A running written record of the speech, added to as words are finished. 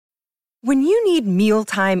When you need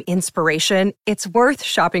mealtime inspiration, it's worth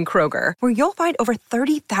shopping Kroger, where you'll find over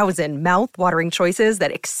 30,000 mouth-watering choices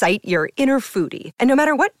that excite your inner foodie. And no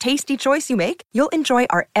matter what tasty choice you make, you'll enjoy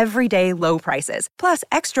our everyday low prices, plus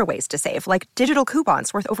extra ways to save, like digital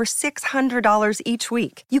coupons worth over $600 each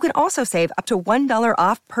week. You can also save up to $1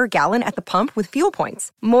 off per gallon at the pump with fuel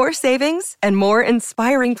points. More savings and more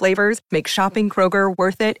inspiring flavors make shopping Kroger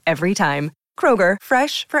worth it every time. Kroger,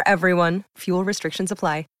 fresh for everyone. Fuel restrictions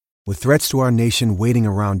apply. With threats to our nation waiting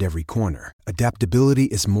around every corner, adaptability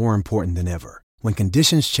is more important than ever. When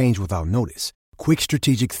conditions change without notice, quick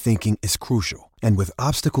strategic thinking is crucial. And with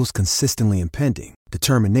obstacles consistently impending,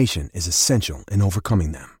 determination is essential in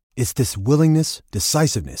overcoming them. It's this willingness,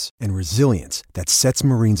 decisiveness, and resilience that sets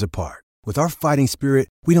Marines apart. With our fighting spirit,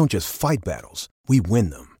 we don't just fight battles, we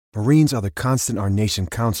win them. Marines are the constant our nation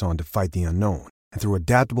counts on to fight the unknown. And through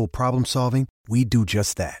adaptable problem solving, we do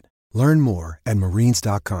just that. Learn more at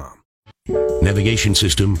marines.com. Navigation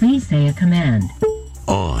system. Please say a command.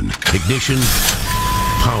 On. Ignition.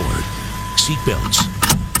 Powered. Seatbelts.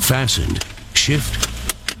 Fastened. Shift.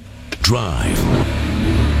 Drive.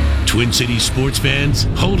 Twin Cities sports fans,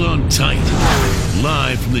 hold on tight.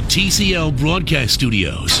 Live from the TCL broadcast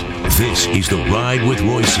studios, this is The Ride with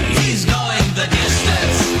Royce. He's going the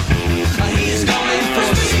distance. He's going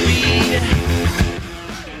full speed.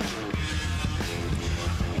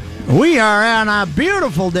 We are on a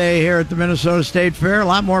beautiful day here at the Minnesota State Fair. A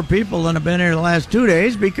lot more people than have been here the last 2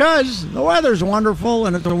 days because the weather's wonderful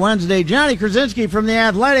and it's a Wednesday. Johnny Krasinski from The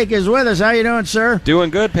Athletic is with us. How you doing, sir? Doing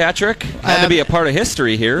good, Patrick. Had to be a part of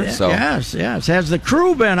history here. So Yes. Has the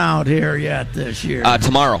crew been out here yet this year?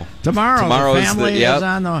 Tomorrow. Tomorrow the family is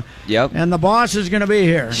on the... Yep. And the boss is going to be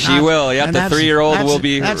here. She will. Yep, the 3-year-old will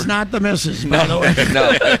be... That's not the missus, by the way.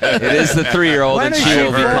 No, it is the 3-year-old, and she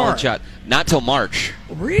will be calling for? shot. Not till March.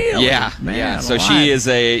 Really? Yeah, Man, yeah. So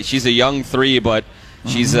alive. she's a young 3, but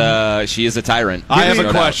she is a tyrant. I have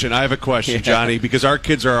a question, Johnny, because our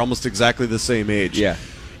kids are almost exactly the same age. Yeah.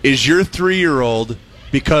 Is your 3-year-old,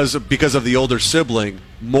 because of the older sibling,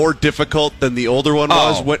 more difficult than the older one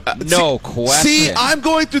was? No question. See, I'm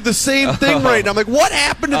going through the same thing right now. I'm like, what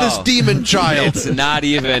happened to this demon child? It's not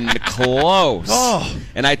even close.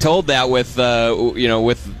 And I told that with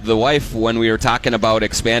with the wife when we were talking about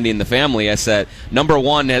expanding the family. I said, number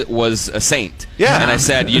 1 was a saint. Yeah. And I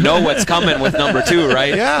said, you know what's coming with number 2,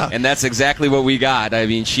 right? Yeah. And that's exactly what we got. I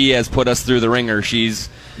mean, she has put us through the ringer. She's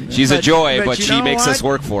a joy, but she makes us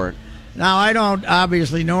work for it. Now, I don't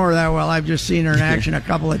obviously know her that well. I've just seen her in action a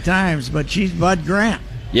couple of times, but she's Bud Grant.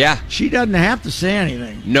 Yeah. She doesn't have to say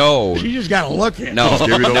anything. No. She just got to look at you. No. Just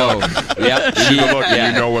give you the no. look. Yep. Give you the look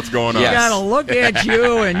and you know what's going on. She got to look at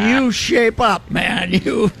you and you shape up, man.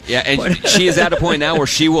 Yeah, and she is at a point now where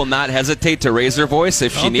she will not hesitate to raise her voice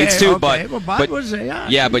if she needs to. Okay. But Bud was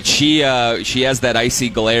but she has that icy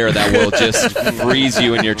glare that will just freeze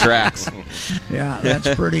you in your tracks. Yeah,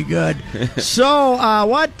 that's pretty good. So,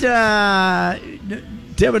 what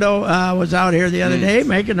Thibodeau was out here the other day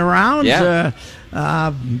making the rounds. Yeah.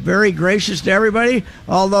 Very gracious to everybody.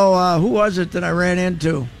 Although, who was it that I ran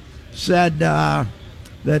into said that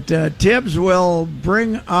Tibbs will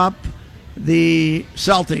bring up the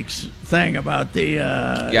Celtics thing about the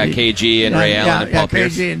KG and Ray Allen and Paul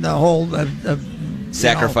Pierce. KG and the whole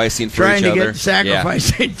sacrificing for trying each to other. get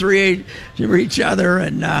sacrificing for each other,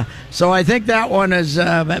 and so I think that one has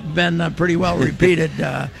been pretty well repeated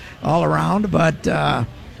all around. But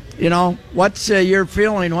what's your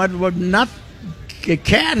feeling?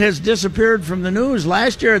 Cat has disappeared from the news.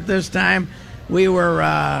 Last year at this time, we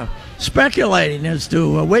were speculating as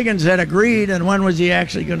to Wiggins had agreed, and when was he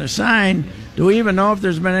actually going to sign? Do we even know if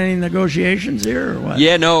there's been any negotiations here or what?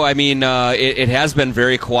 Yeah, no, I mean, it has been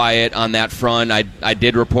very quiet on that front. I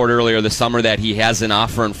did report earlier this summer that he has an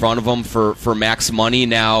offer in front of him for max money.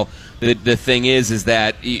 Now, the thing is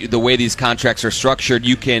that the way these contracts are structured,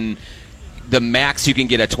 the max you can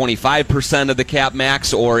get at 25% of the cap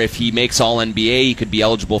max, or if he makes all NBA, he could be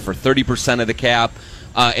eligible for 30% of the cap.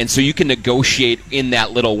 And so you can negotiate in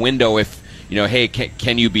that little window if, hey,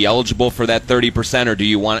 can you be eligible for that 30%, or do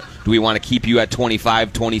we want to keep you at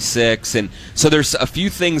 25, 26? And so there's a few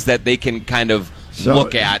things that they can kind of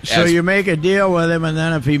look at. So you make a deal with him, and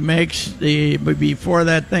then if he makes before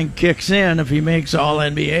that thing kicks in, if he makes all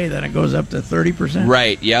NBA, then it goes up to 30%?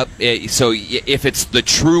 Right, yep. So if it's the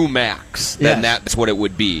true max, then that's what it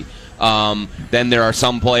would be. Then there are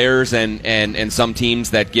some players and some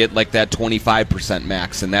teams that get like that 25%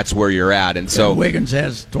 max, and that's where you're at. And so Wiggins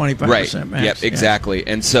has 25% max. Yep, exactly.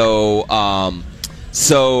 And so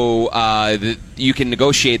you can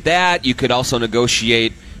negotiate that. You could also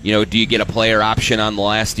negotiate do you get a player option on the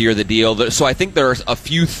last year of the deal? So I think there's a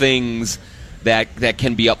few things that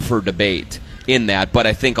can be up for debate in that. But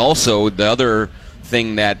I think also the other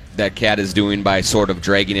thing that Cat is doing by sort of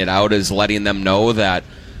dragging it out is letting them know that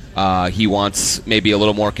he wants maybe a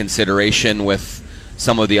little more consideration with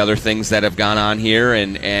some of the other things that have gone on here,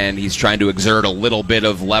 and he's trying to exert a little bit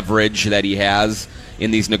of leverage that he has in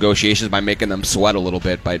these negotiations by making them sweat a little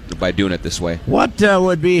bit by doing it this way. What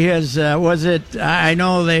would be his, was it, I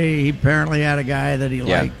know he apparently had a guy that he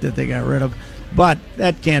liked that they got rid of, but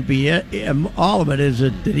that can't be it. All of it is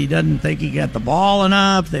that he doesn't think he got the ball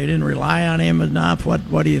enough, they didn't rely on him enough.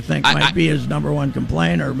 What do you think might be his number one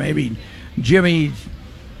complaint, or maybe Jimmy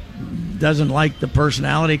doesn't like the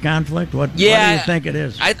personality conflict? What do you think it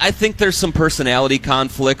is? I think there's some personality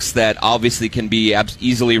conflicts that obviously can be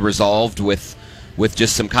easily resolved with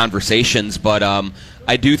just some conversations, but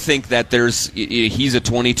I do think that he's a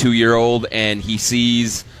 22-year-old and he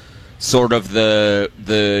sees sort of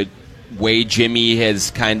the way Jimmy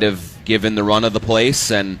has kind of given the run of the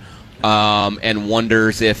place, and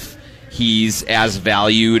wonders if he's as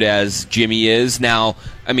valued as Jimmy is. Now,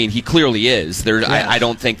 I mean, he clearly is. Yes. I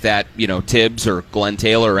don't think that Tibbs or Glenn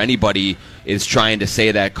Taylor or anybody is trying to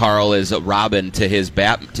say that Carl is a Robin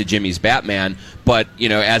to Jimmy's Batman. But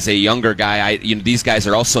as a younger guy, these guys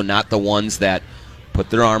are also not the ones that put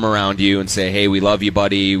their arm around you and say, "Hey, we love you,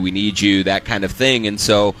 buddy. We need you," that kind of thing. And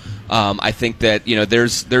so I think that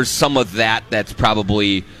there's some of that that's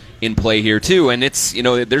probably in play here too, and it's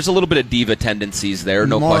there's a little bit of diva tendencies there,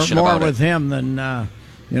 no question about it. More with him than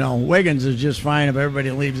Wiggins is just fine if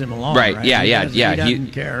everybody leaves him alone. Right? Yeah. He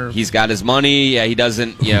doesn't care. He's got his money. Yeah, he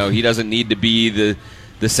doesn't. He doesn't need to be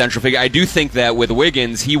the central figure. I do think that with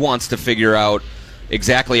Wiggins, he wants to figure out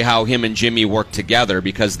exactly how him and Jimmy work together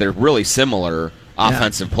because they're really similar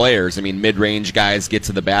offensive players. I mean, mid-range guys get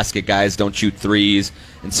to the basket, guys don't shoot threes,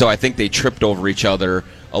 and so I think they tripped over each other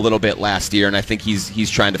a little bit last year, and I think he's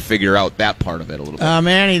trying to figure out that part of it a little bit.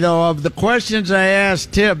 Manny, though, of the questions I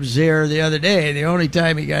asked Tibbs here the other day, the only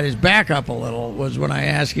time he got his back up a little was when I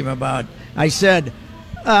asked him about, I said,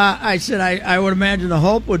 I would imagine the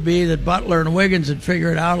hope would be that Butler and Wiggins would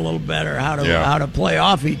figure it out a little better, how to play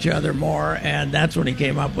off each other more, and that's when he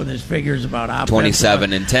came up with his figures about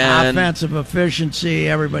 27 and 10, offensive efficiency,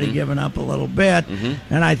 everybody giving up a little bit,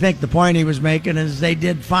 and I think the point he was making is they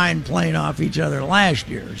did fine playing off each other last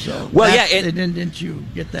year. So, didn't you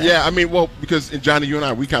get that? Yeah, I mean, because Johnny, you and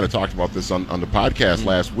I, we kind of talked about this on the podcast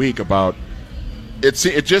last week about. It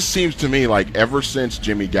just seems to me like ever since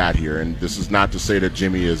Jimmy got here, and this is not to say that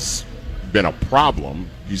Jimmy has been a problem.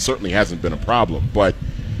 He certainly hasn't been a problem. But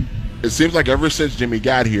it seems like ever since Jimmy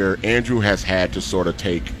got here, Andrew has had to sort of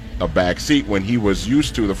take a back seat. When he was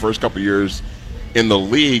used to the first couple of years in the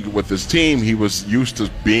league with his team, he was used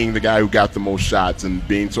to being the guy who got the most shots and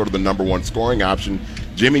being sort of the number one scoring option.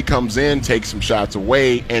 Jimmy comes in, takes some shots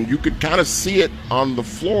away, and you could kind of see it on the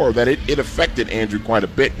floor that it affected Andrew quite a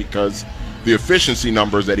bit because the efficiency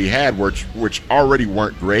numbers that he had, which already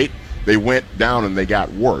weren't great, they went down and they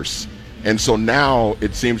got worse. And so now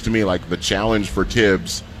it seems to me like the challenge for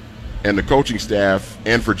Tibbs and the coaching staff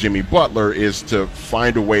and for Jimmy Butler is to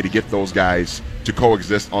find a way to get those guys to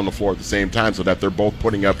coexist on the floor at the same time so that they're both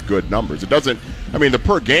putting up good numbers. The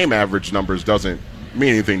per game average numbers doesn't mean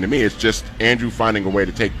anything to me. It's just Andrew finding a way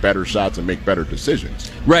to take better shots and make better decisions.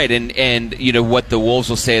 Right, and what the Wolves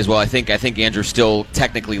will say is, well, I think Andrew still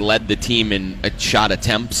technically led the team in shot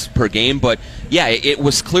attempts per game, but yeah, it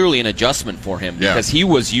was clearly an adjustment for him because he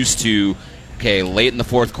was used to late in the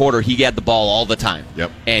fourth quarter he had the ball all the time.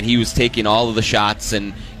 Yep. And he was taking all of the shots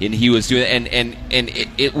and he was doing and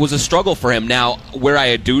it was a struggle for him. Now, where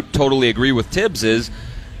I do totally agree with Tibbs is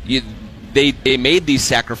They made these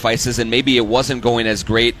sacrifices, and maybe it wasn't going as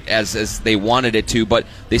great as they wanted it to, but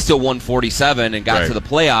they still won 47 and got to the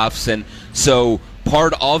playoffs. And so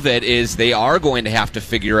part of it is they are going to have to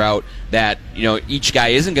figure out that each guy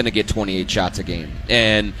isn't going to get 28 shots a game,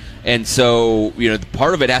 and so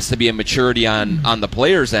part of it has to be a maturity on the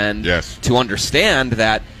players' end to understand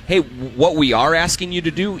that, hey, what we are asking you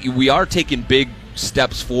to do, we are taking big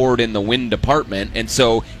steps forward in the win department, and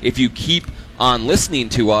so if you keep on listening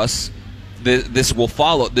to us, this will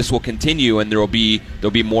follow. This will continue, and there'll be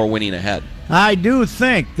more winning ahead. I do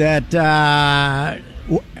think that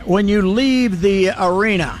when you leave the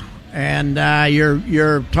arena and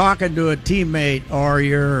you're talking to a teammate or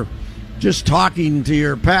you're just talking to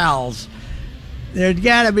your pals, there's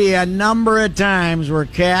got to be a number of times where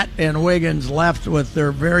Cat and Wiggins left with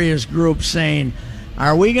their various groups saying,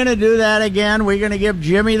 "Are we going to do that again? We're going to give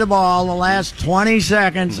Jimmy the ball the last 20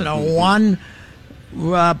 seconds in a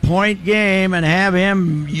point game and have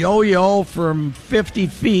him yo-yo from 50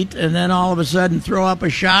 feet and then all of a sudden throw up a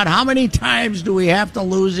shot. How many times do we have to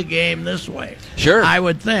lose a game this way? Sure. I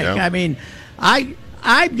would think. Yeah. I mean,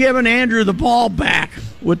 I've given Andrew the ball back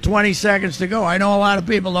with 20 seconds to go. I know a lot of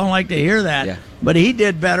people don't like to hear that, Yeah. but he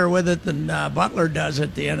did better with it than Butler does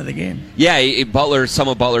at the end of the game. Yeah, some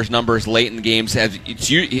of Butler's numbers late in games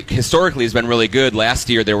historically has been really good. Last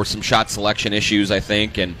year there were some shot selection issues, I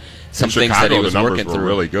think, and some In things Chicago, that he was the numbers working were through.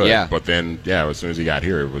 really good. Yeah. But then, as soon as he got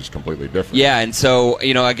here, it was completely different. Yeah, and so,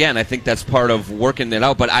 again, I think that's part of working it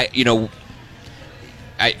out. But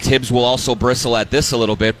Tibbs will also bristle at this a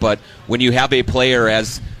little bit, but when you have a player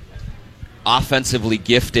as offensively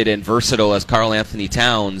gifted and versatile as Karl Anthony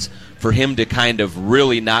Towns, for him to kind of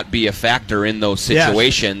really not be a factor in those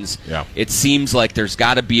situations, Yeah. it seems like there's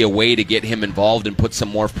got to be a way to get him involved and put some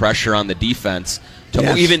more pressure on the defense,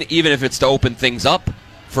 even if it's to open things up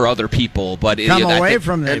for other people. But Come away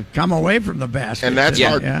from the basket. And that's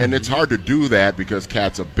hard. Yeah. And it's hard to do that because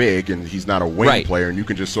Cat's a big and he's not a wing Right. player, and you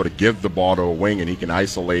can just sort of give the ball to a wing and he can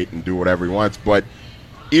isolate and do whatever he wants. But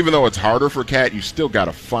even though it's harder for Cat, you still got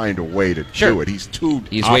to find a way to Sure. do it. He's Way too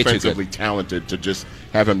good. offensively talented to just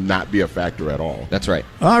have him not be a factor at all. That's right.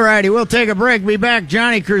 All righty, we'll take a break. Be back.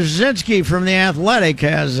 Johnny Krasinski from The Athletic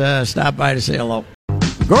has stopped by to say hello.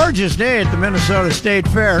 Gorgeous day at the Minnesota State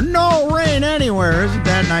Fair. No rain anywhere. Isn't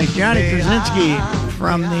that nice? Johnny Krasinski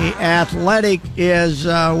from The Athletic is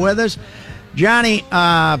with us. Johnny,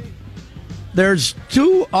 there's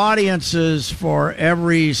two audiences for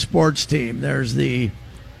every sports team. There's the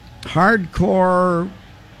hardcore,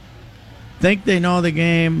 think they know the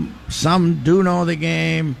game, some do know the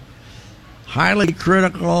game, highly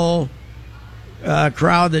critical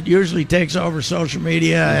crowd that usually takes over social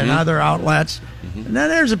media and other outlets. And then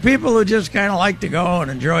there's the people who just kind of like to go and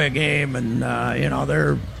enjoy a game, and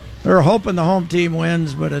they're hoping the home team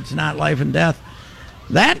wins, but it's not life and death.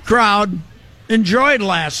 That crowd enjoyed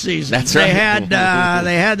last season. That's right. They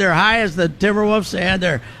had their highest, the Timberwolves. They had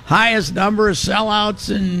their highest number of sellouts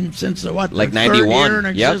since the Like third 91. year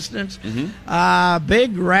in Yep. existence.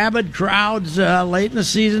 Big rabid crowds late in the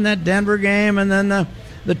season, that Denver game, and then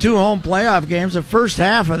the two home playoff games. The first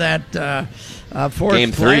half of that fourth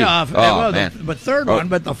Game 3. playoff, Oh, man. the third one,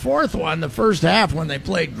 but the fourth one, the first half when they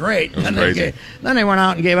played great. was And crazy. then they went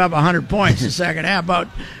out and gave up 100 points the second half.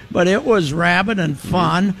 But it was rabid and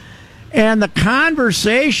fun. And the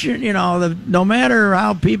conversation, no matter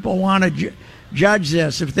how people want to judge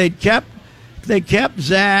this, if they kept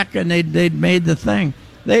Zach and they'd made the thing,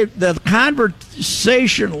 the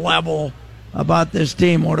conversation level about this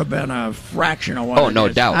team would have been a fraction of what Oh, it no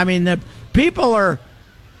is. doubt. I mean, the people are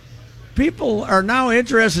now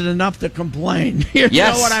interested enough to complain. You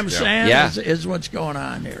Yes. know what I'm Yeah. saying? Yeah. Is what's going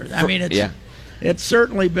on here. I mean, Yeah. it's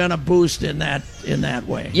certainly been a boost in that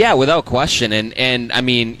way. Yeah, without question. And I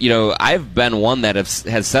mean, I've been one that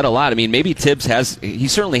has said a lot. I mean, maybe Tibbs he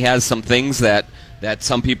certainly has some things that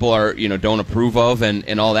some people are, don't approve of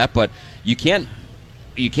and all that, but you can't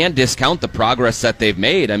discount the progress that they've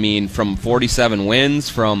made. I mean, from 47 wins,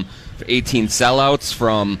 from 18 sellouts,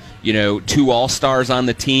 from, 2 All-Stars on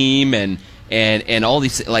the team and all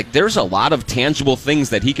these, like, there's a lot of tangible things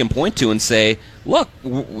that he can point to and say, look,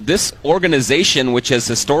 this organization, which has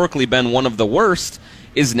historically been one of the worst,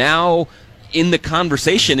 is now in the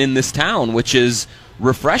conversation in this town, which is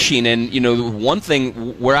refreshing. And, one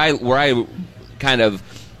thing where I kind of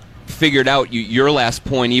figured out your last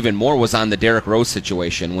point even more was on the Derrick Rose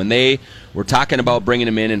situation. When they were talking about bringing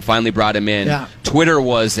him in and finally brought him in, Yeah. Twitter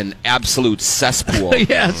was an absolute cesspool.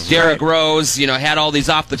 Yes, Derrick right. Rose, had all these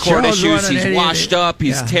off-the-court Shows issues. what an He's idiot washed he- up.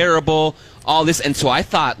 He's Yeah. terrible. All this. And so I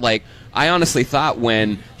honestly thought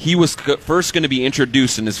when he was first going to be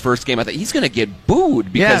introduced in his first game, I thought he's going to get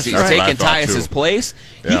booed because Yes, he's right. That's what I taking thought, Tyus's too. place.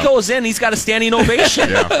 Yeah. He goes in, he's got a standing ovation.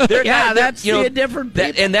 Yeah. That's different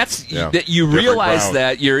people. And that's Yeah. that you Different realize crowd.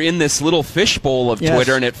 that you're in this little fishbowl of Yes.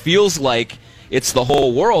 Twitter, and it feels like it's the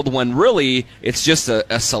whole world when really it's just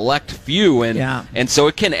a select few, and so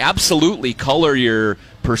it can absolutely color your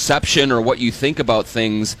perception or what you think about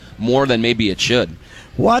things more than maybe it should.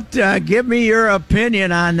 Give me your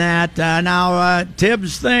opinion on that. Now,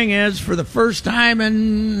 Tibbs' thing is, for the first time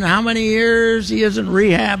in how many years, he isn't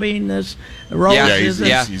rehabbing this. Rose Yeah,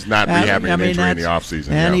 isn't. he's not rehabbing an injury in the that's- offseason.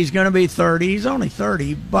 And yeah. he's going to be 30. He's only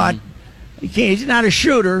 30, but he's not a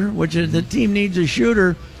shooter, which is the team needs a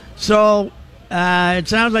shooter. So it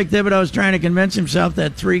sounds like Thibodeau's trying to convince himself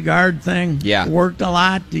that 3-guard thing worked a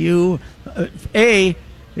lot. Do you, if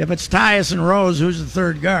it's Tyus and Rose, who's the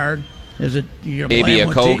third guard? Is it Maybe a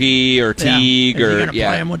Kogi or Teague Is he or gonna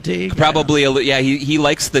play him with Teague? Probably he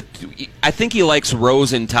likes I think he likes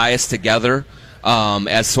Rose and Tyus together.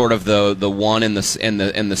 as sort of the one and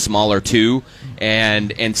the smaller two,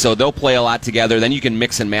 and so they'll play a lot together. Then you can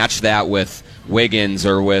mix and match that with Wiggins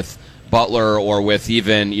or with Butler or with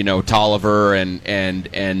even Tolliver and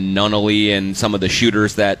Nunnally and some of the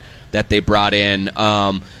shooters that they brought in.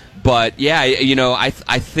 But yeah,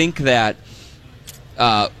 I think that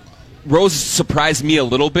Rose surprised me a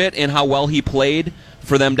little bit in how well he played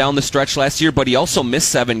for them down the stretch last year. But he also missed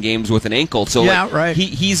 7 games with an ankle, so right.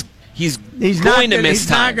 He's going to miss time. He's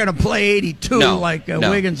not going to play 82 like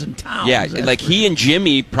Wiggins and Towns. Yeah, like he and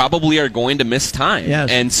Jimmy probably are going to miss time. Yes.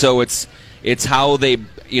 And so it's how they,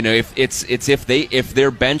 if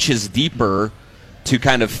their bench is deeper to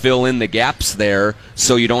kind of fill in the gaps there,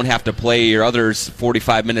 so you don't have to play your others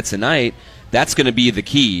 45 minutes a night. That's going to be the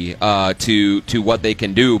key to what they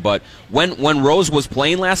can do. But when Rose was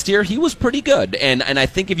playing last year, he was pretty good, and I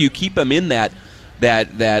think if you keep him in that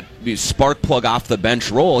spark plug off the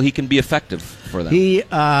bench role, he can be effective for them.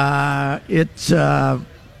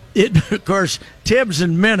 Of course, Tibbs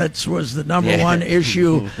in minutes was the number one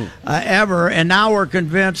issue ever, and now we're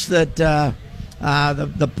convinced that the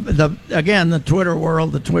Twitter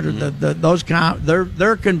world,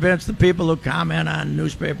 they're convinced, the people who comment on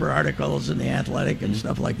newspaper articles and the Athletic and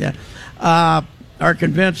stuff like that are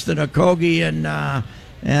convinced that Okogie and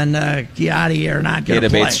Kiati are not going to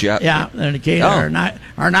play. Yeah, and Keita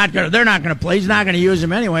are not going. They're not going to play. He's not going to use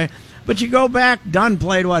him anyway. But you go back, Dunn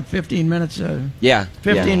played 15 minutes?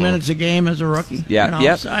 15 minutes a game as a rookie.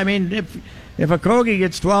 Yeah, So, I mean, if Okogie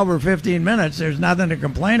gets 12 or 15 minutes, there's nothing to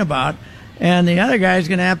complain about. And the other guy's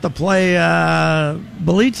going to have to play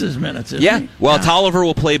Belitza's minutes, isn't he? Well, Tolliver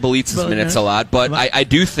will play Belitza's minutes a lot, but I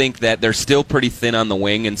do think that they're still pretty thin on the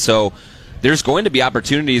wing, and so there's going to be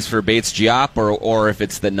opportunities for Bates Diop or if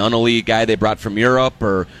it's the Nunnally guy they brought from Europe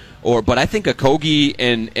but I think Okogie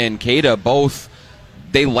and Keita both,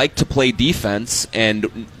 they like to play defense,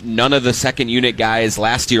 and none of the second unit guys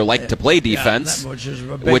last year liked to play defense, which is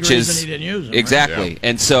a big reason he didn't use them. Exactly. Right?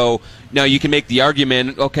 And so now you can make the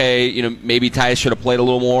argument, okay, maybe Tyus should have played a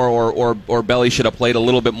little more, or Belly should have played a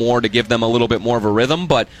little bit more to give them a little bit more of a rhythm.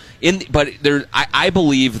 But I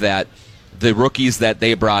believe that the rookies that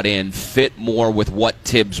they brought in fit more with what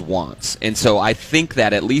Tibbs wants, and so I think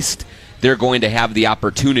that at least they're going to have the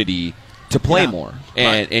opportunity to play more,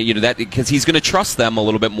 and that because he's going to trust them a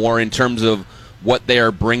little bit more in terms of what they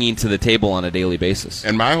are bringing to the table on a daily basis.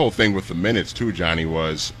 And my whole thing with the minutes too, Johnny,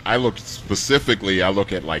 was I look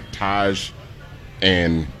at like Taj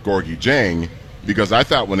and Gorgui Dieng, because I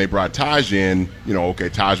thought when they brought Taj in,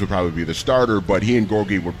 Taj would probably be the starter, but he and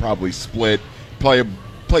Gorgui would probably play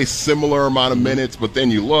similar amount of minutes. But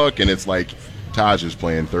then you look and it's like Taj is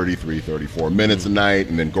playing 33, 34 minutes a night,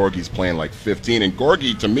 and then Gorgie's playing like 15. And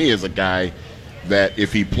Gorgui, to me, is a guy that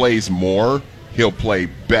if he plays more, he'll play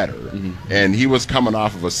better. Mm-hmm. And he was coming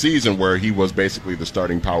off of a season where he was basically the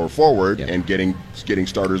starting power forward and getting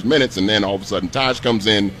starters minutes, and then all of a sudden Taj comes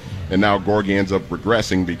in, and now Gorgui ends up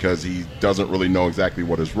regressing because he doesn't really know exactly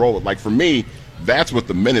what his role is. Like, for me, that's what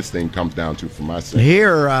the minutes thing comes down to for my sake.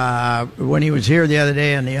 Here, when he was here the other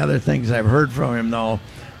day, and the other things I've heard from him, though,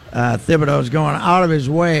 Thibodeau's going out of his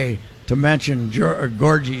way to mention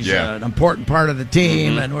Gorgie's an important part of the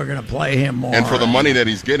team, and we're going to play him more. And for the money that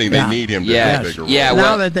he's getting, they need him to play a bigger role.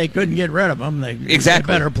 Now that they couldn't get rid of him, they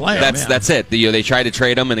better play him. That's it. They tried to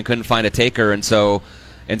trade him, and they couldn't find a taker, and so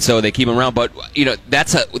they keep him around. But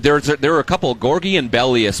there were a couple, Gorgui and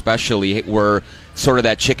Belly especially, were sort of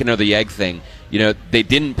that chicken or the egg thing. They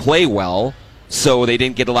didn't play well, so they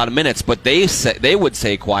didn't get a lot of minutes, but they would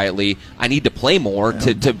say quietly, I need to play more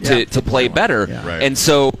to play better. Yeah. Right. And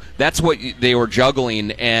so that's what they were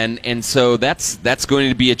juggling, and so that's going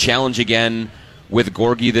to be a challenge again with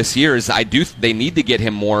Gorgui this year. They need to get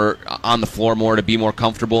him more on the floor more to be more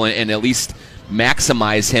comfortable and at least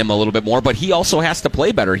maximize him a little bit more, but he also has to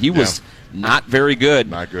play better. He was not very good,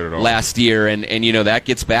 not good at all last year, and that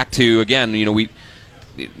gets back to, again,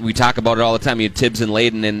 we talk about it all the time. You had Tibbs and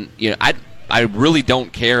Layden, and I really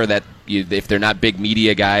don't care that if they're not big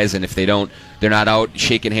media guys and if they're not out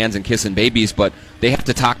shaking hands and kissing babies, but they have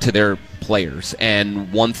to talk to their players.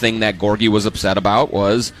 And one thing that Gorgui was upset about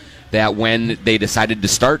was that when they decided to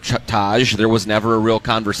start Taj, there was never a real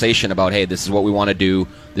conversation about, hey, this is what we want to do,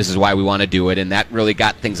 this is why we want to do it, and that really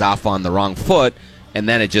got things off on the wrong foot, and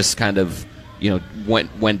then it just kind of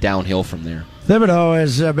went downhill from there. Thibodeau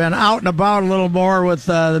has been out and about a little more with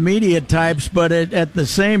the media types, but at the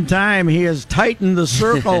same time, he has tightened the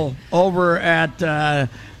circle over at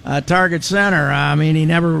Target Center. I mean, he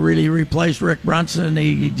never really replaced Rick Brunson.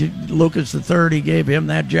 Lucas III, he gave him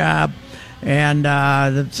that job. And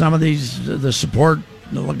some of the support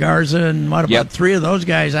LaGarza and what about Yep. 3 of those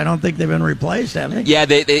guys? I don't think they've been replaced, have they? Yeah,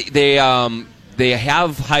 they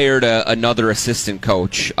have hired another assistant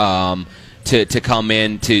coach to come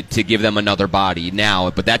in to give them another body now,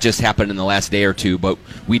 but that just happened in the last day or two. But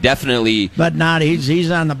we definitely, But not he's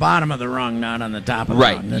on the bottom of the rung, not on the top of the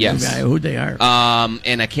Right, rung. The yes. new guy, who'd they hire?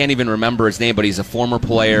 and I can't even remember his name, but he's a former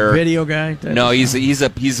player. Video guy? No,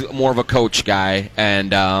 he's more of a coach guy,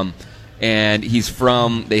 and he's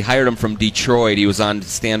from. They hired him from Detroit. He was on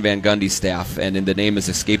Stan Van Gundy's staff, and the name is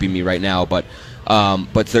escaping me right now. But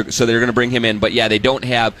they're going to bring him in. But yeah, they don't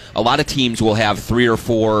have. A lot of teams will have 3 or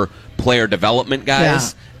 4 player development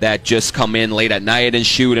guys that just come in late at night and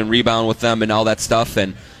shoot and rebound with them and all that stuff,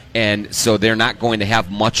 and so they're not going to have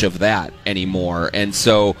much of that anymore. And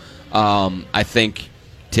so I think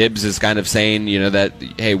Tibbs is kind of saying, that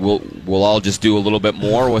hey, we'll all just do a little bit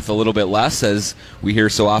more with a little bit less, as we hear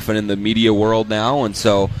so often in the media world now. And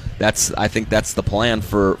so I think that's the plan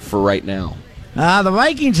for right now. The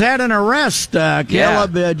Vikings had an arrest.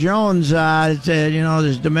 Caleb Jones,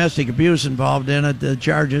 there's domestic abuse involved in it, the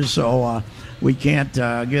charges, so we can't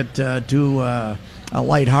get too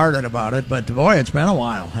lighthearted about it. But, boy, it's been a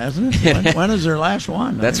while, hasn't it? When is their last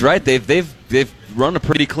one? That's right. They've run a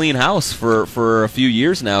pretty clean house for a few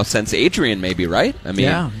years now, since Adrian maybe, right? I mean,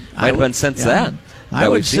 might have been since that. I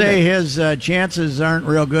would say his chances aren't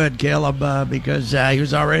real good, Caleb, because he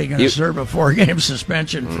was already going to serve a 4-game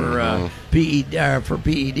suspension for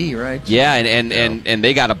PED, right? Yeah, and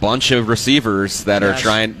they got a bunch of receivers that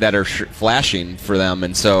are flashing for them,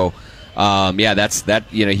 and so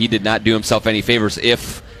he did not do himself any favors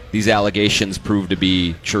if these allegations prove to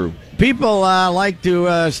be true. People like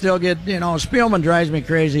to still get, Spielman drives me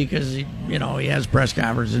crazy because he has press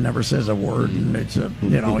conferences and never says a word, and it's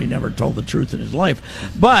he never told the truth in his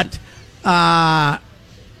life. But I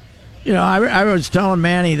was telling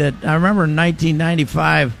Manny that I remember in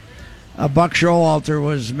 1995, Buck Showalter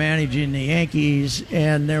was managing the Yankees,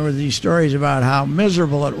 and there were these stories about how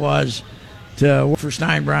miserable it was to work for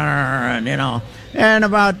Steinbrenner, and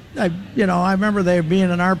about I remember they being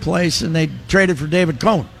in our place and they traded for David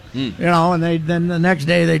Cohn. And then the next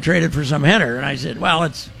day they traded for some hitter, and I said, well,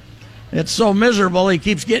 it's so miserable. He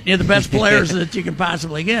keeps getting you the best players that you can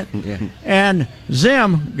possibly get. Yeah. And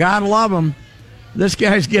Zim, God love him, this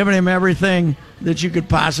guy's giving him everything that you could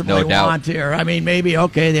possibly want here. I mean, maybe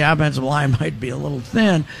the offensive line might be a little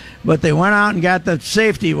thin, but they went out and got the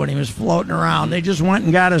safety when he was floating around. They just went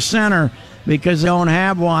and got a center because they don't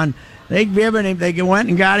have one. They went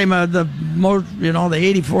and got him the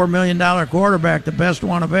 $84 million quarterback, the best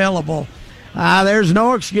one available. There's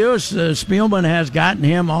no excuse. Spielman has gotten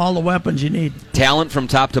him all the weapons you need. Talent from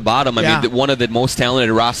top to bottom. I mean, one of the most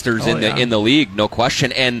talented rosters in the league, no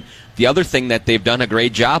question. And the other thing that they've done a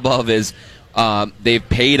great job of is they've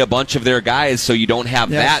paid a bunch of their guys, so you don't have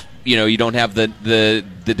that. You don't have the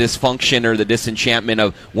dysfunction or the disenchantment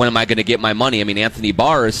of when am I going to get my money. I mean, Anthony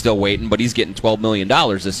Barr is still waiting, but he's getting $12 million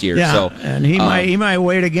this year. Yeah, so, and he might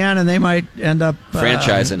wait again, and they might end up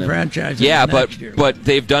franchising him. Yeah, but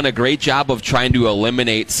they've done a great job of trying to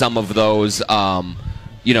eliminate some of those. Some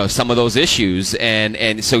of those issues,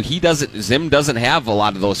 and so Zim doesn't have a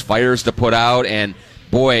lot of those fires to put out. And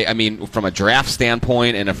boy, I mean, from a draft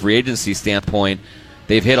standpoint and a free agency standpoint,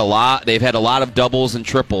 they've hit a lot. They've had a lot of doubles and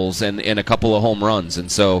triples and a couple of home runs,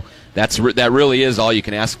 and so that really is all you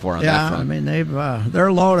can ask for on that front. I mean,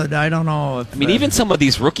 they're loaded. I don't know if even some of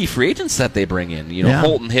these rookie free agents that they bring in,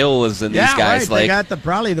 Holton Hill is in these guys. Right. They got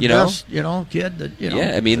probably the best kid that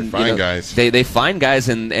Yeah, I mean, they find guys. They find guys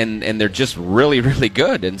and they're just really really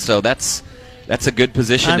good, and so that's a good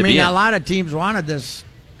position to be in. A lot of teams wanted this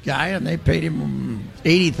guy, and they paid him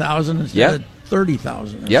 $80,000 instead of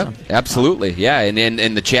 $30,000. Yep, absolutely. Yeah,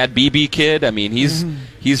 and the Chad Beebe kid. I mean,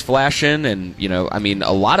 he's flashing, and I mean,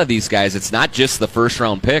 a lot of these guys. It's not just the first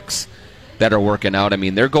round picks that are working out. I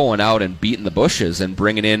mean, they're going out and beating the bushes and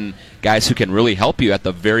bringing in guys who can really help you at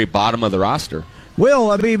the very bottom of the roster.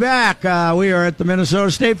 We'll be back. We are at the Minnesota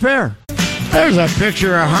State Fair. There's a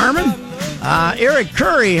picture of Harmon. Eric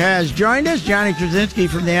Curry has joined us. Johnny Krasinski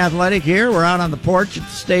from The Athletic here. We're out on the porch at the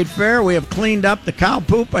State Fair. We have cleaned up the cow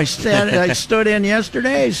poop I stood in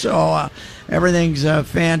yesterday, so everything's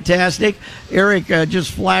fantastic. Eric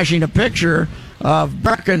just flashing a picture of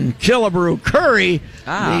Brecken Killebrew Curry,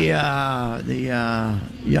 the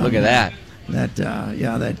young look at that.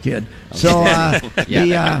 That kid. So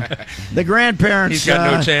the grandparents. He's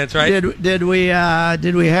got no chance, right? Did we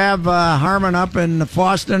have Harmon up in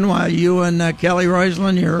Boston while you and Kelly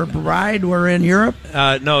Roisland, your bride, were in Europe?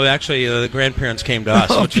 No, actually, the grandparents came to us,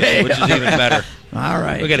 which is even better. All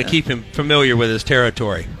right. We got to keep him familiar with his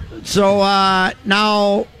territory. So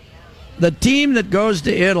now, the team that goes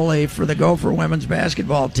to Italy for the Gopher women's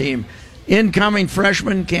basketball team, incoming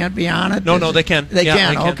freshmen can't be on it? No, they can. They Yeah,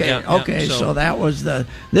 can. they can. Okay, Yeah, okay. yeah. So that was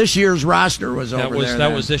this year's roster was That over was there. that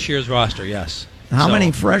then. was this year's roster. Yes. How So,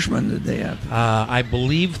 many freshmen did they have? I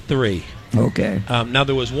believe 3. Okay. Now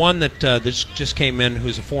there was one that just came in,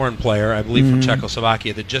 who's a foreign player, I believe from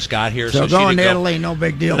Czechoslovakia, that just got here. So she going to didn't go. Italy, no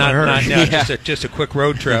big deal Not, to her. not, no, just a quick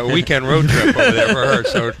road trip, a weekend road trip over there for her.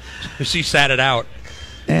 So she sat it out.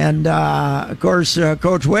 And, of course,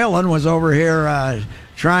 Coach Whalen was over here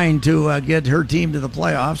trying to get her team to the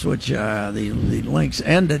playoffs, which the Lynx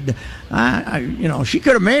ended. She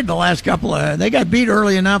could have made the last couple of... They got beat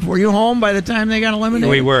early enough. Were you home by the time they got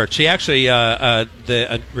eliminated? We were. She actually,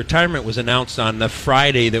 the retirement was announced on the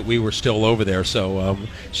Friday that we were still over there. So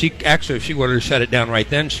if she wanted to shut it down right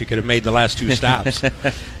then, she could have made the last 2 stops.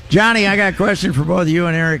 Johnny, I got a question for both you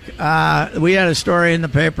and Eric. We had a story in the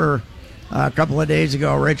paper a couple of days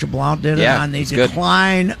ago. Rachel Blount did it on the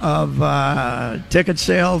decline of ticket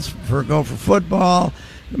sales for Gopher football,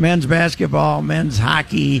 men's basketball, men's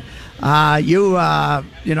hockey. Eric,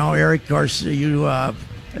 of course, you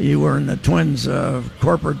were in the Twins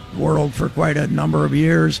corporate world for quite a number of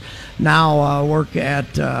years. Now work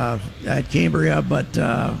at Cambria, but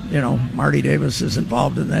Marty Davis is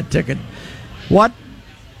involved in that ticket.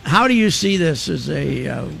 How do you see this as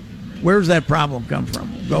a? Where's that problem come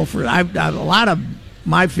from? Gopher. A lot of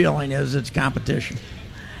my feeling is it's competition.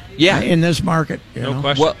 Yeah, in this market. No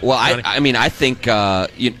question. Well, I think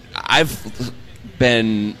I've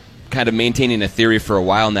been kind of maintaining a theory for a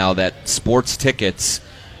while now that sports tickets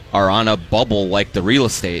are on a bubble like the real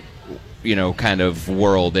estate, kind of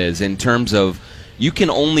world is, in terms of you can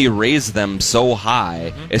only raise them so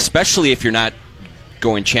high, especially if you're not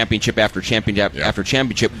going championship after championship after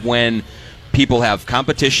championship, when people have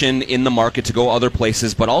competition in the market to go other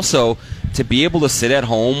places, but also to be able to sit at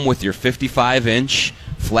home with your 55-inch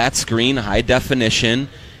flat screen, high definition,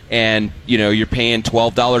 and you're paying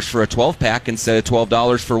 $12 for a 12-pack instead of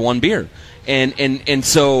 $12 for one beer, and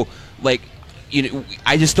so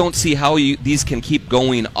I just don't see how these can keep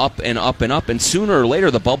going up and up and up, and sooner or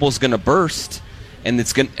later the bubble's going to burst, and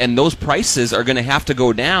those prices are going to have to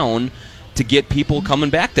go down to get people coming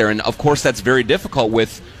back there, and of course that's very difficult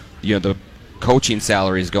with the coaching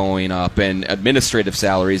salaries going up and administrative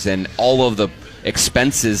salaries and all of the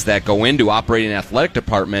expenses that go into operating an athletic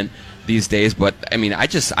department these days. But I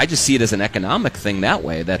just see it as an economic thing that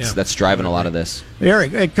way. That's driving a lot of this.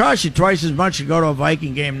 Eric, it costs you twice as much to go to a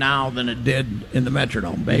Viking game now than it did in the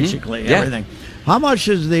Metrodome. Basically, everything. How much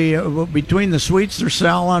is between the suites they're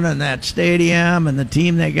selling and that stadium and the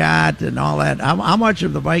team they got and all that? How much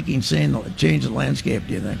of the Viking scene changed the landscape,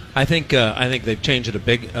 do you think? I think they've changed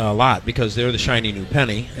it a lot because they're the shiny new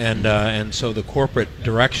penny, and so the corporate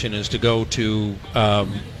direction is to go to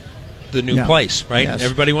the new place, right? Yes.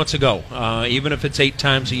 Everybody wants to go, even if it's 8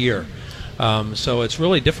 times a year. So it's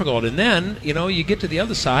really difficult. And then you get to the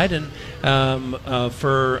other side, and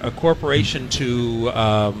for a corporation to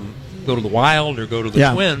go to the Wild or go to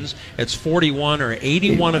the Twins, it's 41 or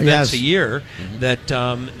 81 events a year that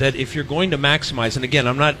if you're going to maximize, and again,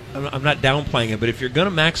 I'm not downplaying it, but if you're going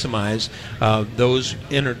to maximize those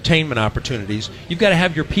entertainment opportunities, you've got to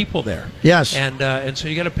have your people there. Yes. And so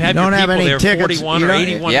you got to have your people there tickets. 41 or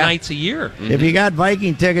 81 nights a year. If you got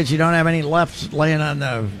Viking tickets, you don't have any left laying on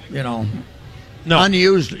the, No.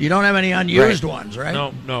 unused. You don't have any unused ones, right?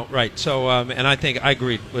 No, right. So, and I think I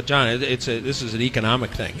agree with John. This is an economic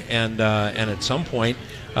thing, and at some point,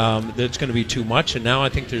 there's going to be too much. And now I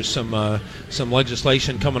think there's some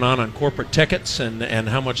legislation coming on corporate tickets and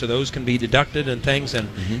how much of those can be deducted and things, and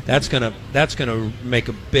that's gonna make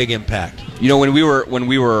a big impact. When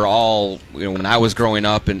we were all when I was growing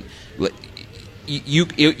up, and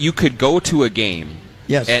you could go to a game.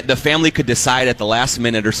 Yes. And the family could decide at the last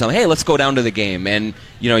minute or something, hey, let's go down to the game. And,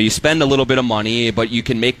 you spend a little bit of money, but you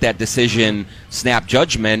can make that decision, snap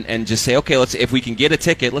judgment, and just say, okay, if we can get a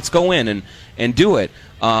ticket, let's go in and do it.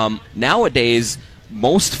 Nowadays,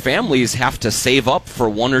 most families have to save up for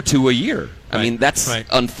 1 or 2 a year. I mean, that's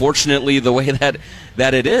unfortunately the way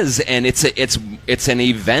that it is. And it's an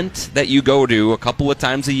event that you go to a couple of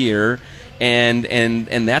times a year. And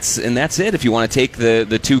that's it. If you want to take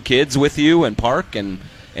the 2 kids with you and park and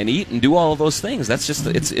and eat and do all of those things. That's just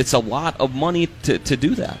it's a lot of money to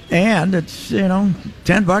do that. And it's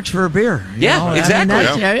 $10 for a beer. Yeah,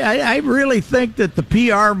 exactly. I really think that the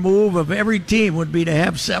PR move of every team would be to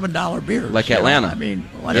have $7 beers, like Atlanta. I mean,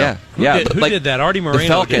 Who did that? Artie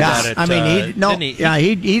Moreno did that. When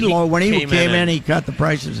he came in, he cut the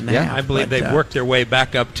prices in half. I believe they've worked their way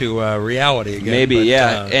back up to reality again. Maybe,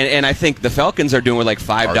 and I think the Falcons are doing with like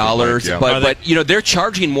 $5, but they're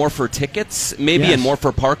charging more for tickets, maybe, and more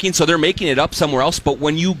for parking, so they're making it up somewhere else. But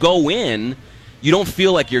when you go in, you don't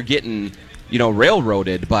feel like you're getting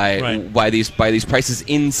railroaded by these prices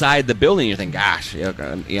inside the building. You think, gosh, I got to do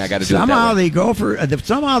it that way.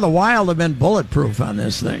 Somehow the Wild have been bulletproof on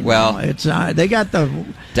this thing. Well, it's they got the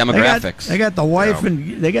demographics. They got the wife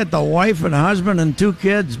and husband and 2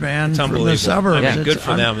 kids, man, from the suburbs. Yeah, good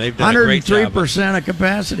for them. They've done a great job. 103% of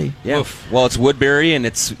capacity. Yeah. Oof. Well, it's Woodbury and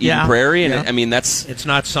it's Eden Prairie, and it's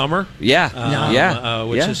not summer.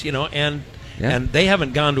 Which is and they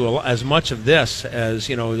haven't gone to as much of this as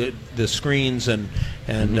the screens and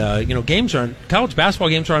games are on college basketball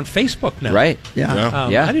games are on Facebook now. Right.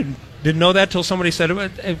 I didn't know that till somebody said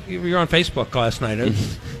you're on Facebook last night. I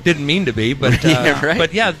didn't mean to be, but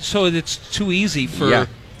so it's too easy for.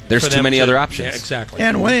 There's too many other options. Yeah, exactly.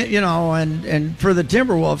 And and for the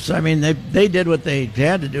Timberwolves, I mean, they did what they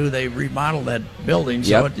had to do. They remodeled that building,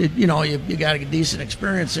 so you got a decent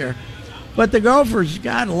experience there. But the Gophers,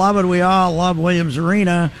 God love it. We all love Williams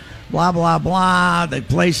Arena. Blah blah blah. The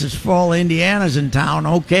place is full. Indiana's in town.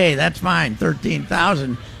 Okay, that's fine.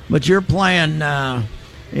 13,000. But you're playing.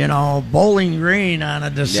 Bowling Green on a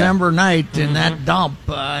December night in that dump,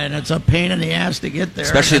 and it's a pain in the ass to get there.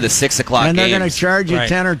 Especially the 6 o'clock and games. And they're going to charge you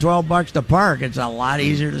 $10 or $12 to park. It's a lot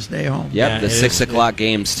easier to stay home. Yep, the 6 o'clock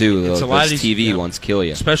games too. Those TV ones kill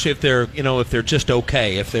you. Especially if they're just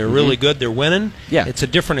okay. If they're really good, they're winning. Yeah, it's a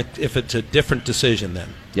different decision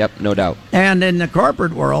then. Yep, no doubt. And in the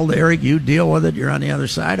corporate world, Eric, you deal with it. You're on the other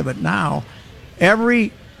side of it now.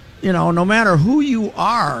 No matter who you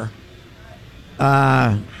are.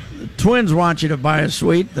 Twins want you to buy a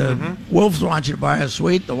suite. The Wolves want you to buy a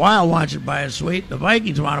suite. The Wild want you to buy a suite. The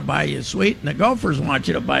Vikings want to buy you a suite. And the Gophers want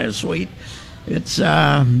you to buy a suite. It's,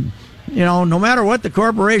 no matter what the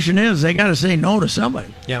corporation is, they got to say no to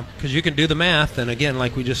somebody. Yeah, because you can do the math. And again,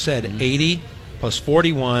 like we just said, 80 plus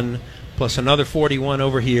 41 plus another 41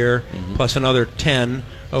 over here plus another 10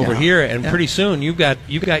 over here. And pretty soon you've got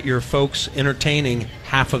your folks entertaining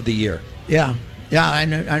half of the year. Yeah. Yeah, I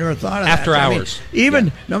never thought of that. After hours.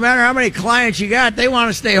 No matter how many clients you got, they want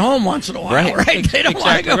to stay home once in a while, right? They don't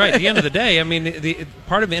want to go right. At the end of the day, I mean, the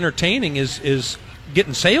part of entertaining is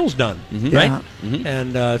getting sales done, right?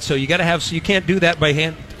 And so you got to have. So you can't do that by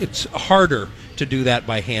hand. It's harder to do that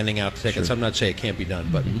by handing out tickets. Sure. I'm not saying it can't be done,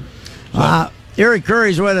 but. Eric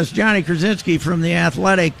Curry's with us. Johnny Krasinski from The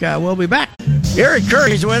Athletic. We'll be back. Eric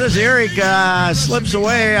Curry's with us. Eric slips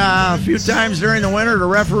away a few times during the winter to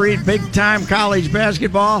referee big-time college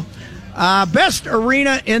basketball. Best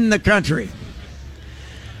arena in the country.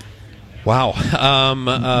 Wow.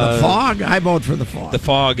 The Fog? I vote for the Fog. The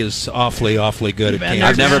Fog is awfully good.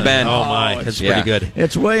 I've never been. Oh, my. It's pretty good.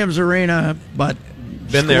 It's Williams Arena, but...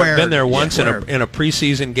 Been there once in a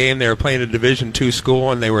preseason game. They were playing a Division II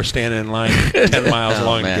school, and they were standing in line 10 miles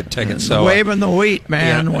long to get tickets. So waving the wheat,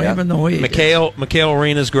 man, waving the wheat. McHale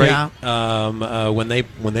Arena's great. Yeah.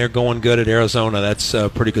 When they're going good at Arizona, that's a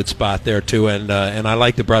pretty good spot there too. And I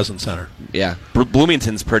like the Breslin Center. Yeah,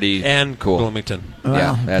 Bloomington's pretty cool. Bloomington.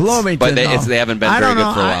 Well, Bloomington, but they haven't been very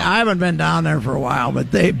good for a while. I haven't been down there for a while,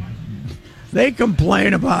 but they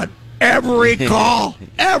complain about every call.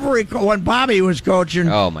 When Bobby was coaching,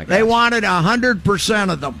 they wanted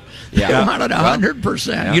 100% of them. Yeah. They wanted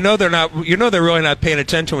 100%. They're really not paying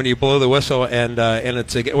attention when you blow the whistle and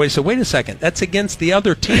it's wait a second, that's against the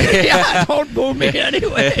other team. Yeah, don't boo me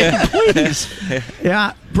anyway, please.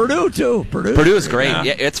 Yeah, Purdue too. Purdue is great.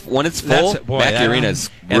 Yeah, it's full. Mackey Arena is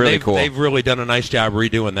really cool. They've really done a nice job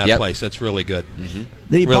redoing that place. That's really good.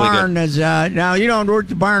 The really barn is now you don't work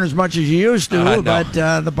the barn as much as you used to, but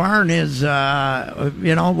the barn is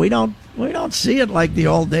we don't see it like the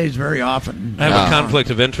old days very often. I have a conflict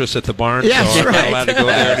of interest at the barn, so I'm not allowed to go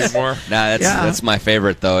there anymore. That's my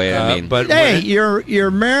favorite though. But hey,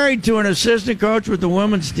 you're married to an assistant coach with the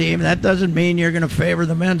women's team. That doesn't mean you're going to favor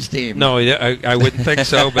the men's team. No, I wouldn't think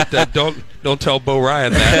so. But don't tell Bo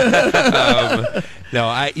Ryan that.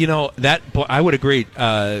 I would agree.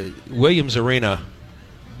 Williams Arena,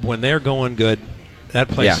 when they're going good, that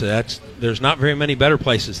place, there's not very many better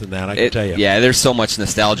places than that, I can tell you. Yeah, there's so much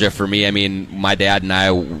nostalgia for me. I mean, my dad and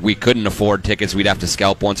I, we couldn't afford tickets. We'd have to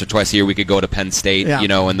scalp once or twice a year. We could go to Penn State,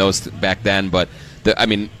 and those back then. But,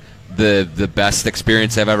 the best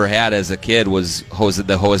experience I've ever had as a kid was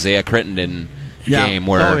the Hosea Crittenden game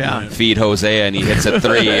where feed Hosea and he hits a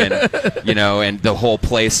 3 and and the whole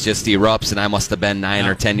place just erupts, and I must have been 9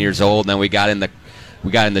 or 10 years old, and then we got in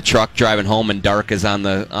the truck driving home, and Dark is on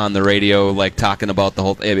the radio like talking about the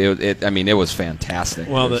whole. It was fantastic.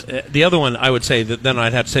 Well, the other one I would say that then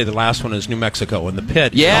I'd have to say the last one is New Mexico and the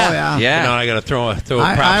Pit. Yeah. I got to throw a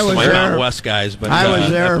props to my Mountain West guys, but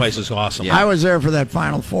that place is awesome. I was there for that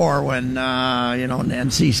Final Four when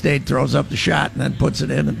NC State throws up the shot and then puts it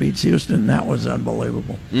in and beats Houston. That was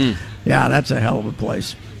unbelievable. Yeah, that's a hell of a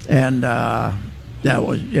place. And that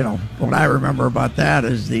was what I remember about that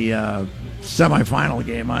is the semifinal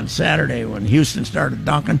game on Saturday when Houston started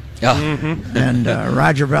dunking. And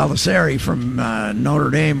Roger Baldessari from Notre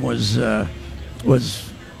Dame was David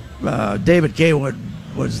Kaywood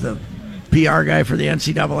was the PR guy for the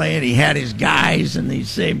NCAA, and he had his guys, and these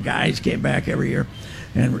same guys came back every year,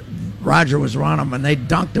 and Roger was one of them, and they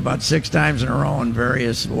dunked about 6 times in a row in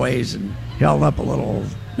various ways and held up a little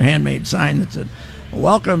handmade sign that said,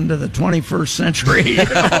 "Welcome to the 21st century,"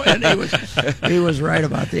 and he was right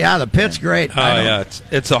about that. The Pit's great.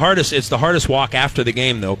 It's the hardest walk after the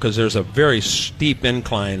game though, because there's a very steep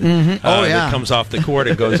incline that comes off the court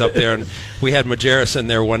and goes up there. And we had Majerus in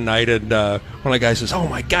there one night, and one of the guys says, "Oh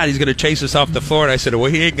my God, he's going to chase us off the floor." And I said, "Well,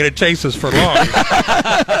 he ain't going to chase us for long."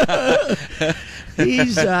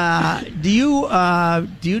 He's. Do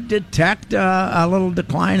you detect a little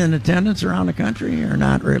decline in attendance around the country, or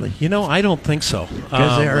not really? I don't think so.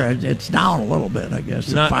 Because it's down a little bit, I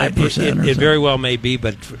guess, 5%. It very well may be,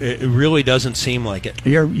 but it really doesn't seem like it.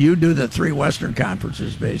 You do the 3 Western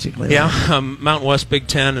conferences, basically. Yeah, Mountain West Big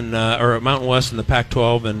Ten or Mountain West and the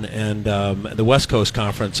Pac-12 and the West Coast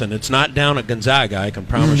Conference, and it's not down at Gonzaga. I can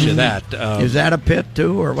promise you that. Is that a pit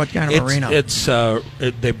too, or what kind of arena?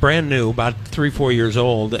 They're brand new, about 3-4 years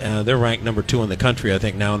old. They're ranked number 2 in the country, I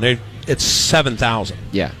think now, and it's 7,000.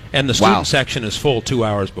 Yeah, and the student section is full 2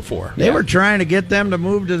 hours before. They were trying to get them to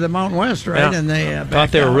move to the Mountain West, right? Yeah. And they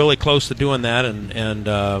thought they were really close to doing that, and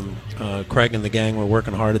Craig and the gang were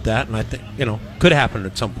working hard at that, and I think could happen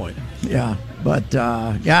at some point. Yeah, but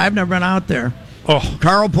I've never been out there. Oh,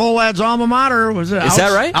 Carl Polad's alma mater was an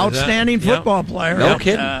outstanding football player. No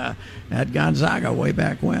kidding. At Gonzaga way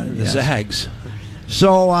back when. The Zags.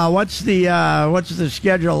 So what's the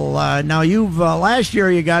schedule now? You've last year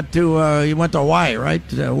you went to Hawaii, right,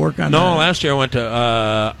 to work on. No, last year I went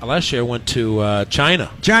to China.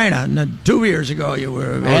 And then 2 years ago you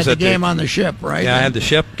had the game on the ship, right? Yeah, I had the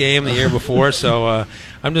ship game the year before, so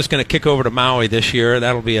I'm just going to kick over to Maui this year.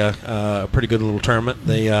 That'll be a pretty good little tournament.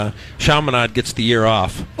 The Chaminade gets the year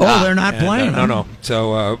off. Oh, they're not playing. No.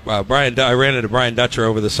 So I ran into Brian Dutcher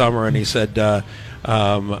over the summer, and he said.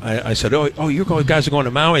 I said, "Oh, you guys are going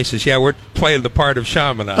to Maui?" He says, "Yeah, we're playing the part of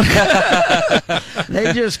Chaminade."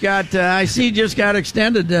 They just got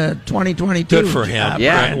extended to 2022. Good for him.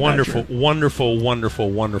 Yeah, wonderful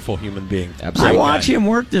human being. Absolutely. I watch him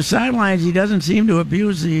work the sidelines. He doesn't seem to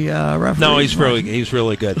abuse the referee. No, he's really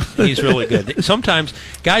good. He's really good. Sometimes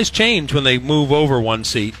guys change when they move over one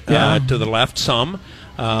seat to the left. Some.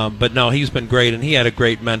 But no, he's been great, and he had a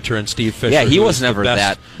great mentor in Steve Fisher. Yeah, he was never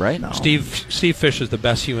that, right? No. Steve Fisher's the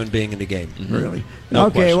best human being in the game. Mm-hmm. Really? No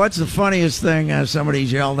okay, question. What's the funniest thing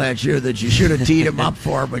somebody's yelled at you that you should have teed him up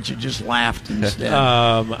for, but you just laughed instead?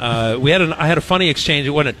 I had a funny exchange.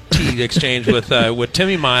 It wasn't a tee exchange with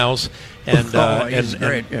Timmy Miles. And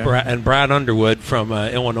Brad Underwood from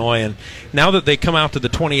Illinois, and now that they come out to the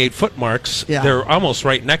 28-foot marks, they're almost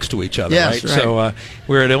right next to each other, right? So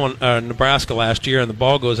we were at Nebraska last year, and the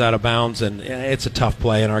ball goes out of bounds, and it's a tough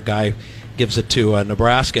play, and our guy gives it to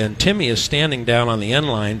Nebraska, and Timmy is standing down on the end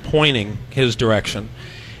line, pointing his direction.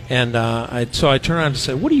 And so I turned around and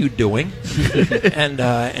said, "What are you doing?"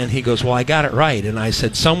 and he goes, "Well, I got it right." And I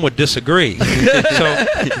said, "Some would disagree."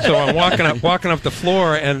 so I'm walking up the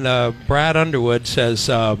floor, and Brad Underwood says,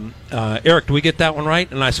 "Eric, do we get that one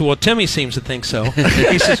right?" And I said, "Well, Timmy seems to think so."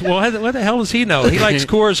 He says, "Well, what the hell does he know? He likes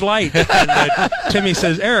Coors Light." And Timmy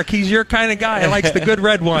says, "Eric, he's your kind of guy. He likes the good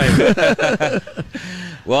red wine."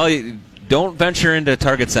 Well, don't venture into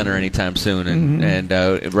Target Center anytime soon, and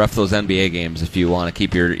ref those NBA games if you want to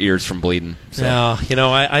keep your ears from bleeding. So.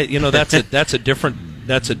 No, that's a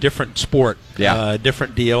different sport,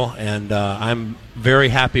 different deal, and I'm very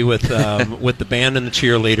happy with the band and the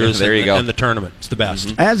cheerleaders. There you go. And the tournament. It's the best.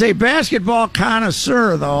 Mm-hmm. As a basketball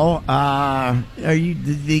connoisseur, though, are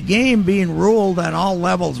the game being ruled at all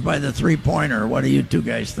levels by the three-pointer? What do you two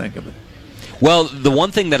guys think of it? Well, the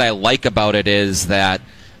one thing that I like about it is that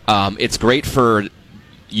it's great for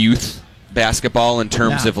youth basketball in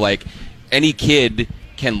terms of like any kid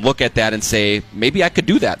can look at that and say, maybe I could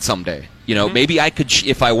do that someday. Maybe I could,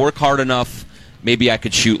 if I work hard enough, maybe I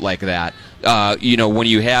could shoot like that. When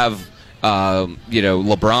you have,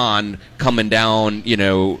 LeBron coming down,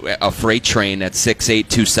 a freight train at 6'8",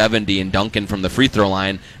 270 and dunking from the free throw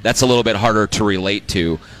line, that's a little bit harder to relate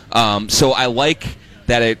to. So I like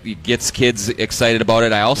that it gets kids excited about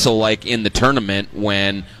it. I also like in the tournament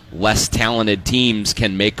when less talented teams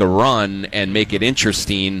can make a run and make it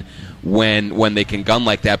interesting when they can gun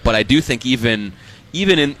like that. But I do think even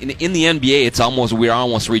in the NBA, we're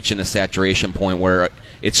almost reaching a saturation point where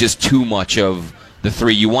it's just too much of the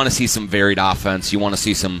three. You want to see some varied offense. You want to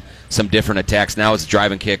see some different attacks. Now it's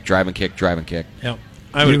drive and kick, drive and kick, drive and kick. Yeah.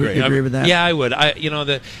 I would agree. You agree with that? Yeah, I would.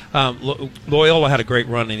 Loyola had a great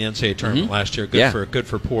run in the NCAA tournament last year. Good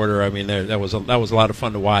for Porter. I mean, that was a lot of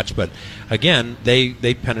fun to watch. But again, they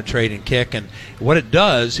penetrate and kick, and what it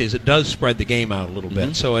does is it does spread the game out a little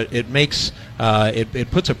bit. So it makes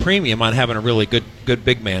it puts a premium on having a really good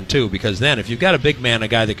big man too. Because then if you've got a big man, a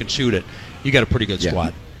guy that can shoot it, you got a pretty good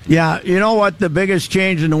squad. Yeah, you know what? The biggest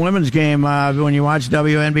change in the women's game when you watch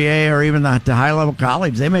WNBA or even the high-level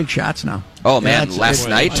college, they make shots now. Oh, man, last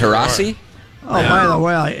night, Taurasi? Oh, by the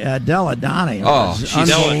way, Della Donnie was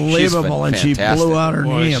unbelievable, and she blew out her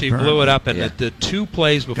knee. She blew it up, and the two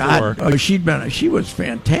plays before. She was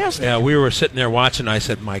fantastic. Yeah, we were sitting there watching. I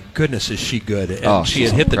said, "My goodness, is she good?" And she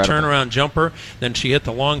had hit the turnaround jumper, then she hit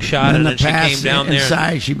the long shot, and then she came down there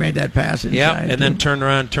inside. She made that pass inside. Yeah, and then turned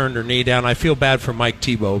around, turned her knee down. I feel bad for Mike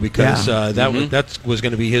Thibault because that was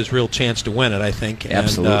going to be his real chance to win it, I think.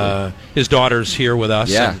 Absolutely. And his daughter's here with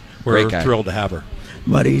us. Yeah, and we're thrilled to have her.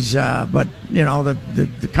 But the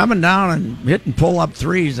coming down and hitting pull-up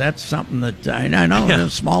threes, that's something that I know it's a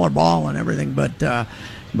smaller ball and everything, but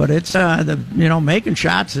it's making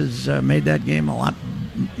shots has made that game a lot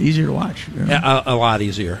easier to watch. Yeah, a lot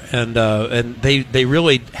easier, and they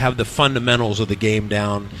really have the fundamentals of the game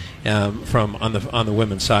down from on the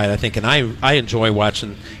women's side, I think, and I enjoy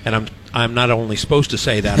watching, and I'm not only supposed to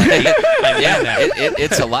say that.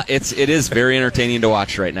 It's a lot. It is very entertaining to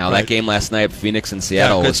watch right now. Right. That game last night, Phoenix and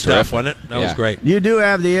Seattle, was stuff, terrific. Wasn't it? That was great. You do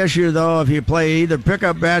have the issue though. If you play either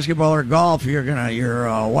pickup basketball or golf,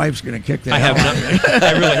 your wife's gonna kick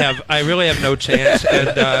that. I really have no chance.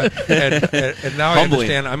 And now I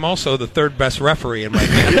understand. I'm also the third best referee in my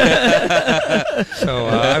family. So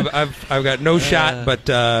I've got no shot,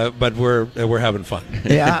 but we're having fun.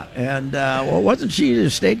 Yeah, and wasn't she the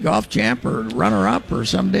state golf champ or runner-up or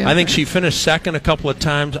something? I think she finished second a couple of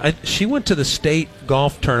times. She went to the state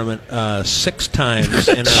golf tournament 6 times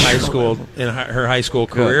in her high school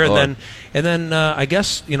career, and then I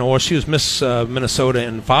guess she was Miss Minnesota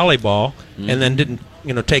in volleyball, and then didn't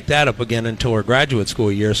take that up again until her graduate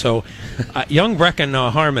school year. So young Brecken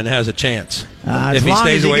Harmon has a chance if he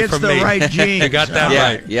stays away from me. Right genes. You got that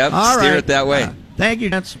right. Yep. All steer right. it that way. Thank you.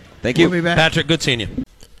 Thank you. We'll be back. Patrick, good seeing you.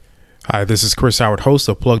 Hi, this is Chris Howard, host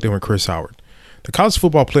of Plugged In with Chris Howard. The College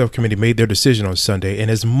Football Playoff Committee made their decision on Sunday, and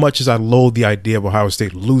as much as I loathe the idea of Ohio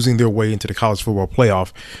State losing their way into the College Football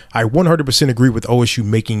Playoff, I 100% agree with OSU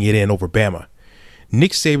making it in over Bama.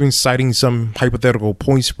 Nick Saban citing some hypothetical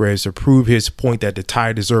point spreads to prove his point that the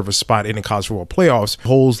Tide deserve a spot in the College Football Playoffs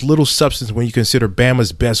holds little substance when you consider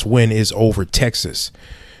Bama's best win is over Texas.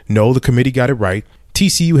 No, the committee got it right.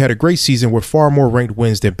 TCU had a great season with far more ranked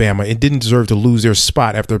wins than Bama and didn't deserve to lose their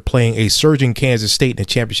spot after playing a surging Kansas State in a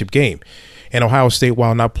championship game. And Ohio State,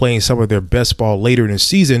 while not playing some of their best ball later in the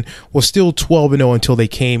season, was still 12-0 until they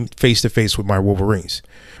came face-to-face with my Wolverines.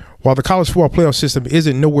 While the college football playoff system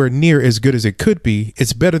isn't nowhere near as good as it could be,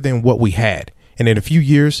 it's better than what we had. And in a few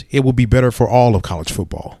years, it will be better for all of college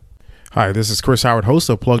football. Hi, this is Chris Howard, host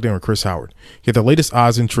of Plugged In with Chris Howard. Get the latest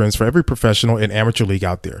odds and trends for every professional and amateur league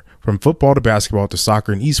out there. From football to basketball to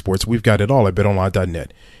soccer and esports, we've got it all at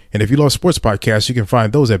betonline.net. And if you love sports podcasts, you can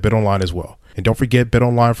find those at BetOnline as well. And don't forget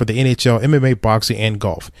BetOnline for the NHL, MMA, boxing, and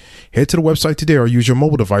golf. Head to the website today or use your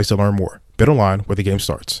mobile device to learn more. BetOnline, where the game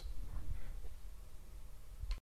starts.